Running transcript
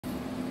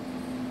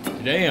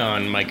Today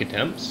on Mike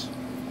Attempts,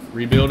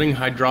 rebuilding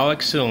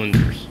hydraulic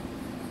cylinders.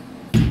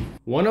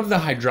 One of the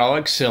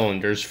hydraulic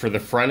cylinders for the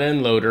front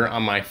end loader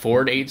on my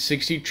Ford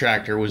 860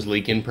 tractor was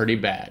leaking pretty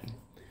bad.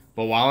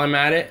 But while I'm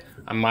at it,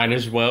 I might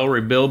as well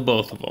rebuild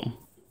both of them.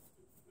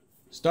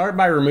 Start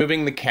by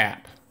removing the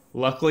cap.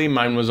 Luckily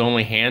mine was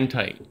only hand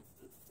tight.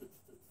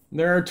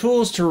 There are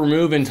tools to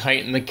remove and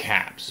tighten the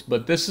caps,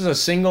 but this is a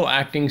single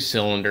acting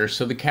cylinder,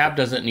 so the cap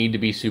doesn't need to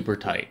be super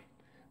tight.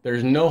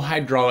 There's no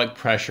hydraulic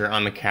pressure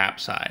on the cap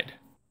side.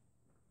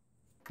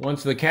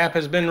 Once the cap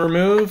has been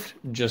removed,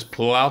 just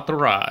pull out the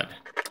rod.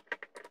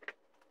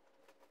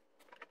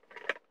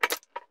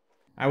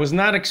 I was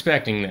not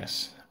expecting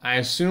this. I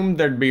assumed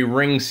there'd be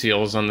ring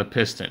seals on the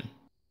piston.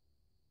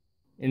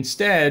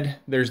 Instead,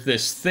 there's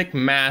this thick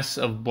mass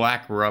of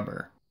black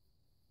rubber.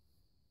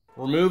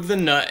 Remove the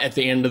nut at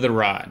the end of the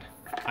rod.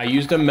 I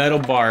used a metal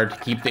bar to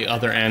keep the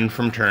other end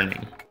from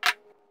turning.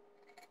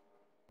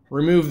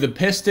 Remove the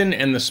piston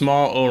and the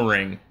small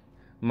O-ring.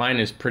 Mine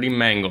is pretty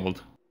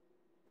mangled.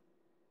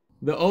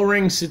 The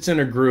O-ring sits in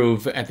a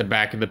groove at the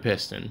back of the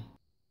piston.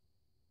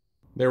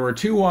 There were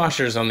two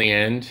washers on the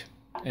end,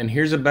 and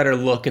here's a better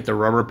look at the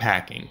rubber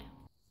packing.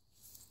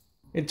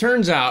 It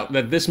turns out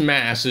that this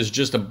mass is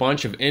just a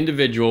bunch of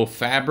individual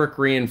fabric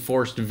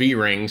reinforced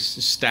V-rings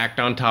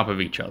stacked on top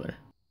of each other.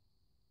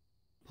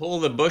 Pull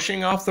the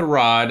bushing off the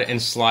rod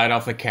and slide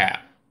off the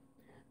cap.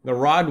 The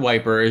rod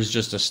wiper is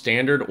just a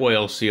standard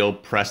oil seal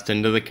pressed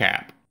into the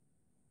cap.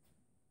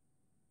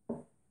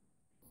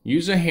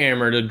 Use a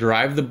hammer to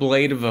drive the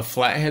blade of a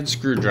flathead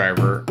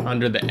screwdriver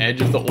under the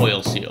edge of the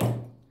oil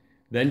seal.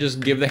 Then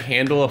just give the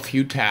handle a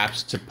few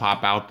taps to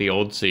pop out the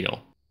old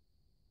seal.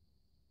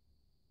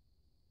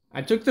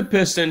 I took the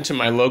piston to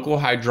my local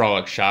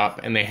hydraulic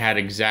shop and they had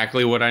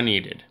exactly what I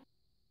needed.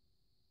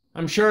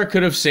 I'm sure I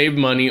could have saved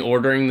money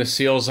ordering the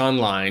seals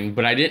online,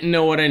 but I didn't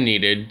know what I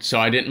needed, so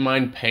I didn't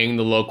mind paying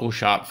the local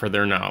shop for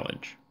their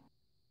knowledge.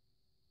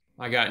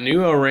 I got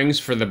new O-rings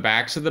for the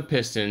backs of the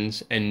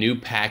pistons and new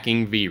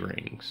packing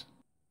V-rings.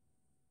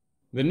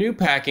 The new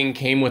packing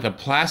came with a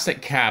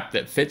plastic cap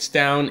that fits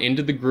down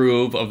into the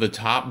groove of the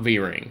top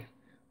V-ring.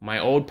 My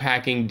old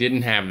packing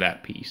didn't have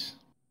that piece.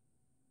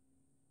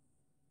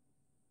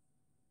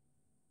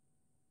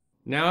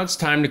 Now it's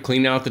time to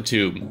clean out the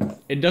tube.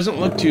 It doesn't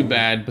look too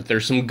bad, but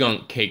there's some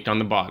gunk caked on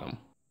the bottom.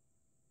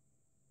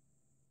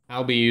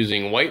 I'll be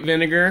using white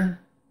vinegar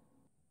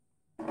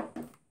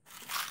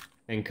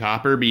and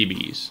copper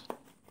BBs.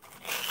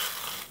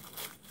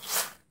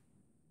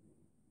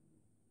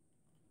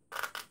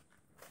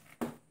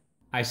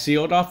 I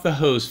sealed off the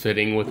hose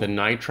fitting with a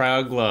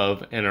nitrile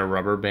glove and a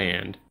rubber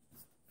band.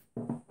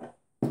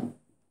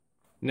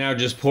 Now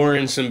just pour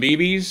in some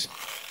BBs.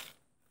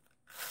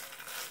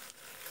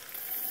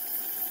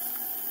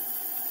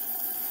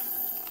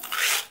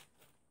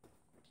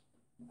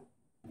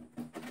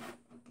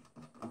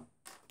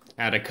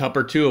 Add a cup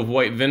or two of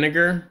white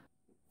vinegar.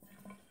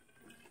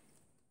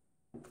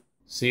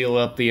 Seal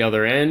up the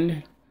other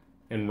end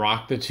and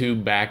rock the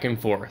tube back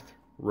and forth,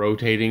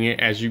 rotating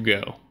it as you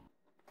go.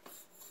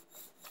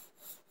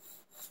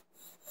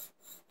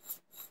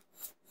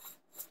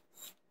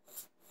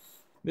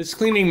 This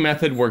cleaning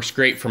method works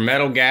great for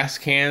metal gas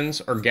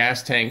cans or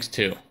gas tanks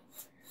too.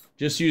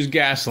 Just use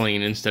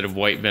gasoline instead of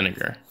white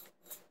vinegar.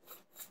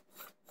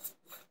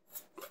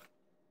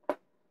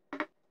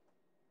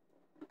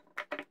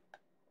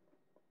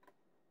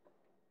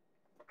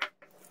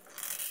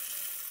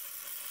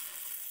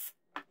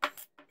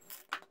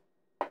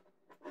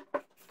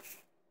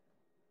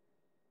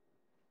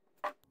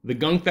 The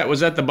gunk that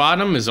was at the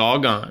bottom is all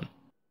gone.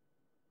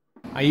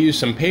 I used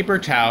some paper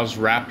towels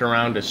wrapped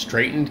around a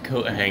straightened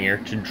coat hanger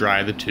to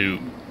dry the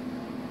tube.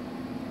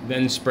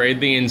 Then sprayed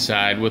the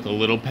inside with a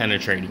little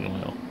penetrating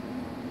oil.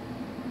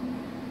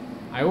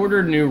 I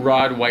ordered new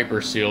rod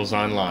wiper seals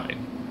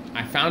online.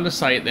 I found a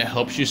site that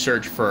helps you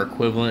search for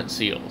equivalent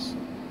seals.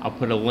 I'll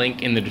put a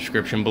link in the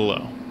description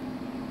below.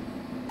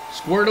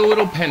 Squirt a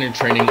little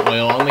penetrating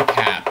oil on the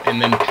cap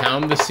and then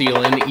pound the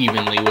seal in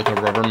evenly with a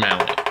rubber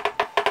mallet.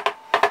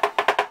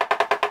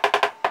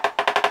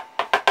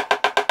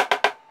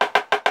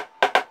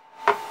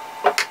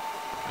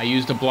 I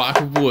used a block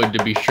of wood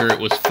to be sure it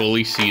was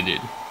fully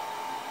seated.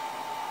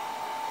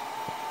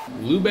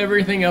 Lube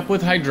everything up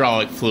with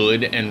hydraulic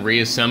fluid and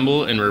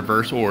reassemble in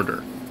reverse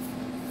order.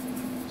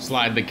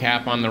 Slide the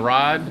cap on the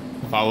rod,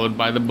 followed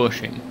by the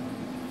bushing.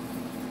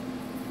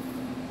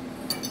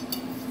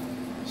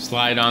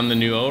 Slide on the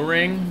new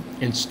O-ring,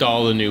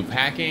 install the new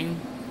packing,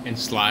 and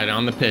slide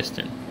on the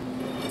piston.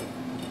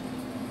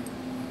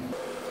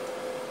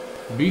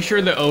 Be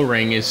sure the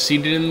O-ring is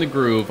seated in the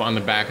groove on the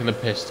back of the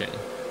piston.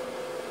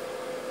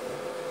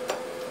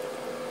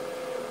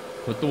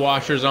 Put the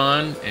washers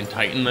on and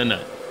tighten the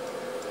nut.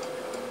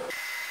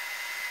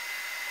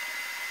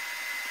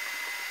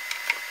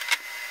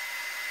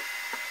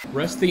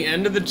 Rest the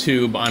end of the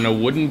tube on a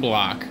wooden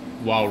block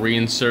while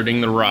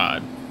reinserting the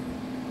rod.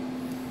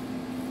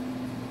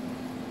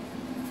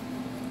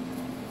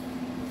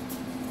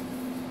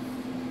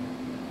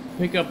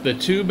 Pick up the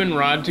tube and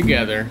rod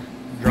together,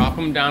 drop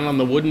them down on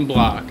the wooden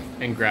block,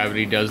 and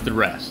gravity does the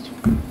rest.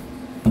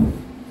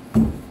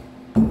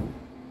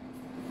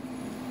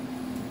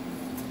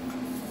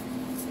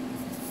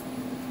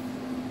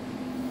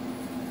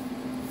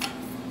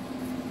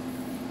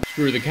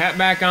 Screw the cap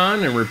back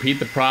on and repeat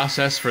the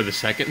process for the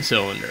second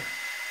cylinder.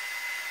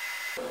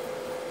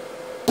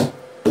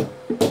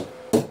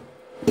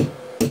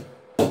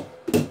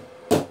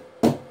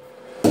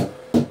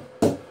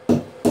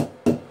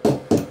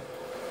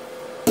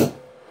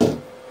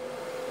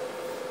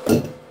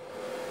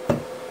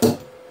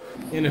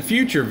 In a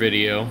future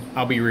video,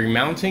 I'll be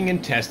remounting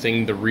and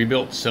testing the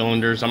rebuilt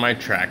cylinders on my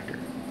tractor.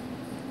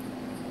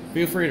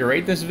 Feel free to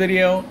rate this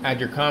video, add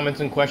your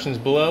comments and questions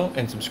below,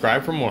 and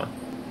subscribe for more.